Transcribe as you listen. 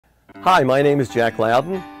Hi, my name is Jack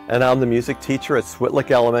Loudon, and I'm the music teacher at Switlik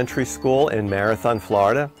Elementary School in Marathon,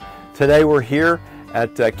 Florida. Today we're here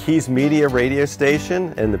at Keys Media radio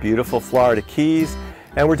station in the beautiful Florida Keys,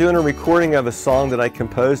 and we're doing a recording of a song that I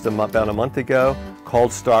composed about a month ago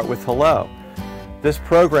called Start With Hello. This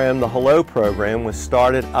program, the Hello program, was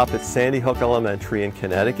started up at Sandy Hook Elementary in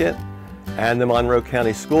Connecticut, and the Monroe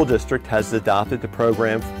County School District has adopted the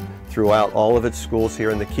program throughout all of its schools here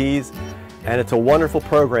in the Keys. And it's a wonderful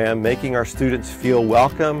program, making our students feel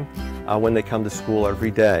welcome when they come to school every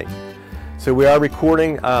day. So we are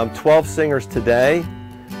recording 12 singers today,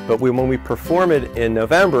 but when we perform it in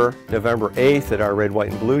November 8th at our Red, White,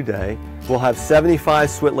 and Blue Day, we'll have 75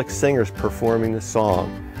 Switlik singers performing the song.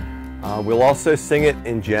 We'll also sing it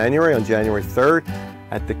in January, on January 3rd,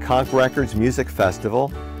 at the Conch Records Music Festival,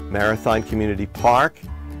 Marathon Community Park.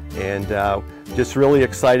 And just really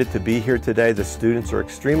excited to be here today. The students are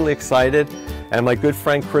extremely excited. And my good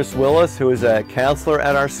friend Chris Willis, who is a counselor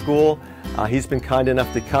at our school, he's been kind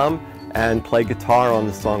enough to come and play guitar on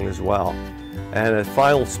the song as well. And a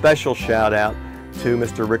final special shout out to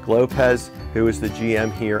Mr. Rick Lopez, who is the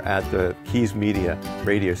GM here at the Keys Media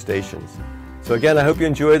radio stations. So again, I hope you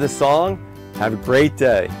enjoy the song. Have a great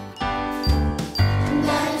day.